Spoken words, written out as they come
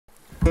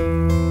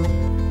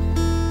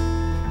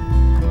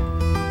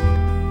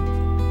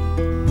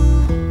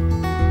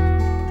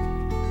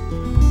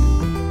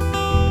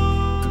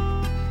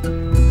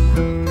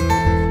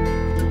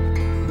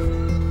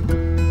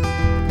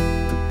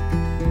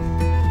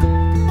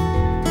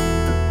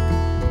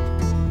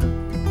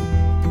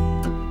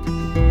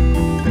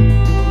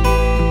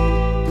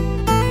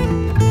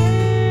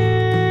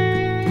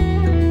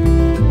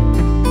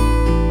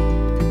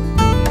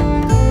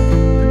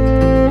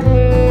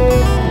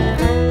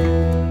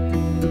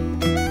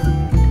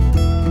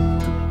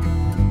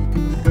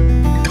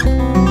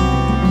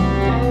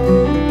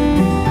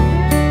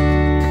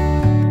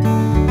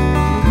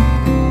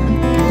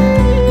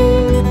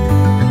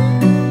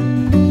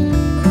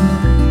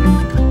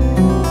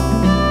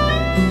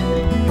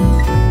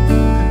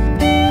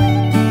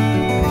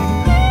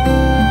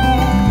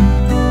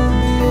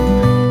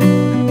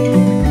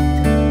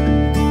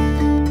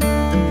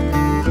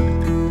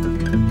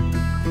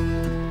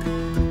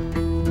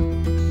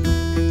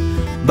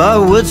By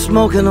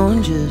Woodsmoke and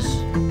Oranges,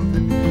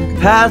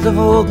 path of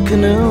old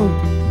canoe,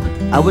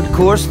 I would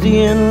course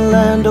the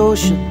inland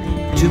ocean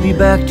to be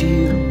back to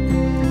you.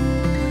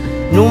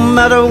 No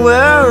matter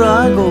where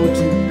I go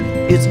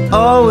to, it's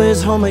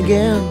always home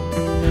again,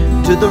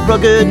 to the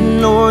rugged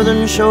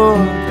northern shore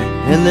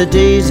and the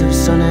days of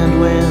sun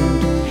and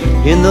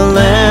wind. In the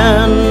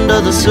land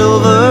of the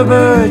silver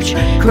birch,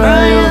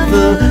 cry of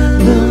the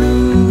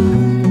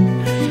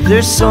loon,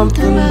 there's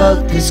something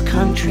about this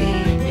country,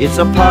 it's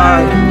a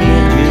part of me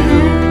and you.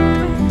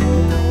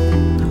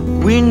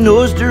 We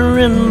nosed her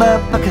in by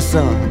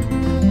Pacassaw,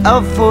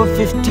 out for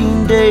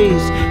 15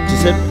 days, to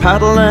set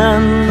paddle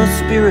and the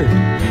spirit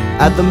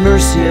at the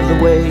mercy of the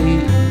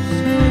waves.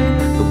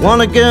 The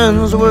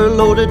Wanagans were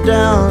loaded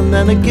down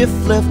and a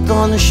gift left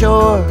on the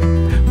shore,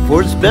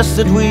 for it's best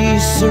that we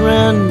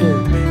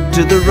surrender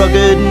to the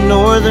rugged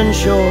northern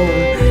shore.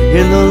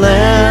 In the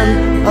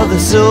land of the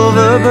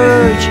silver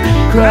birch,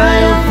 cry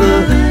of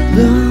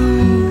the loon,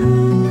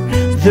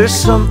 there's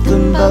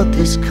something about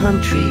this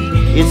country,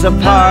 it's a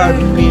part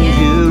of me and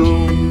you.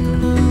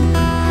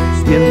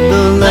 In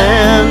the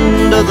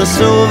land of the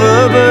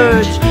silver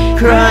birch,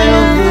 cry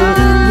of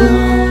the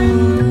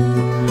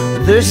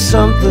loon, there's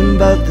something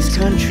about this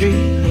country,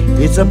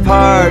 it's a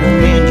part of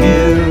me and you.